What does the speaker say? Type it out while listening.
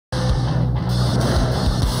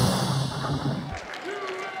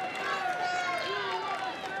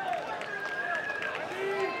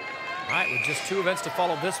Just 2 events to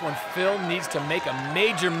follow this one. Phil needs to make a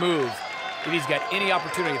major move if he's got any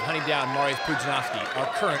opportunity of hunting down Mariusz Pudzianowski, our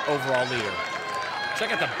current overall leader.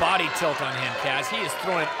 Check out the body tilt on him, Kaz. He is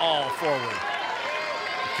throwing it all forward.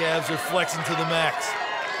 The calves are flexing to the max.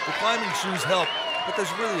 The climbing shoes help, but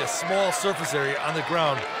there's really a small surface area on the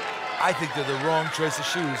ground. I think they're the wrong choice of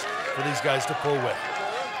shoes for these guys to pull with.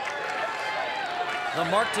 The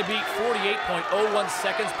mark to beat 48.01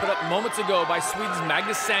 seconds put up moments ago by Sweden's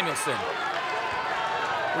Magnus Samuelsson.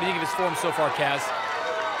 What do you think of his form so far, Kaz?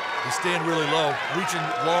 He's staying really low, reaching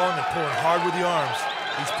long and pulling hard with the arms.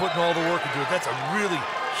 He's putting all the work into it. That's a really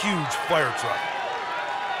huge fire truck.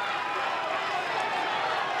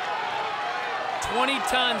 20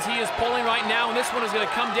 tons he is pulling right now, and this one is going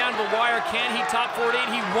to come down to the wire. Can he top 48?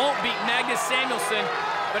 He won't beat Magnus Samuelsson,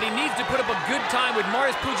 but he needs to put up a good time with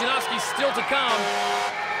Mariusz Pudzianowski still to come,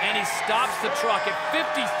 and he stops the truck at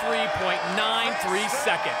 53.93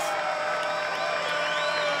 seconds.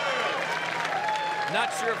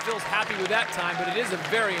 Not sure if Phil's happy with that time, but it is a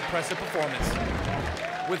very impressive performance.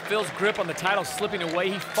 With Phil's grip on the title slipping away,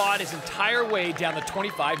 he fought his entire way down the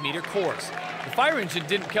 25-meter course. The fire engine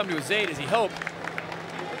didn't come to his aid as he hoped,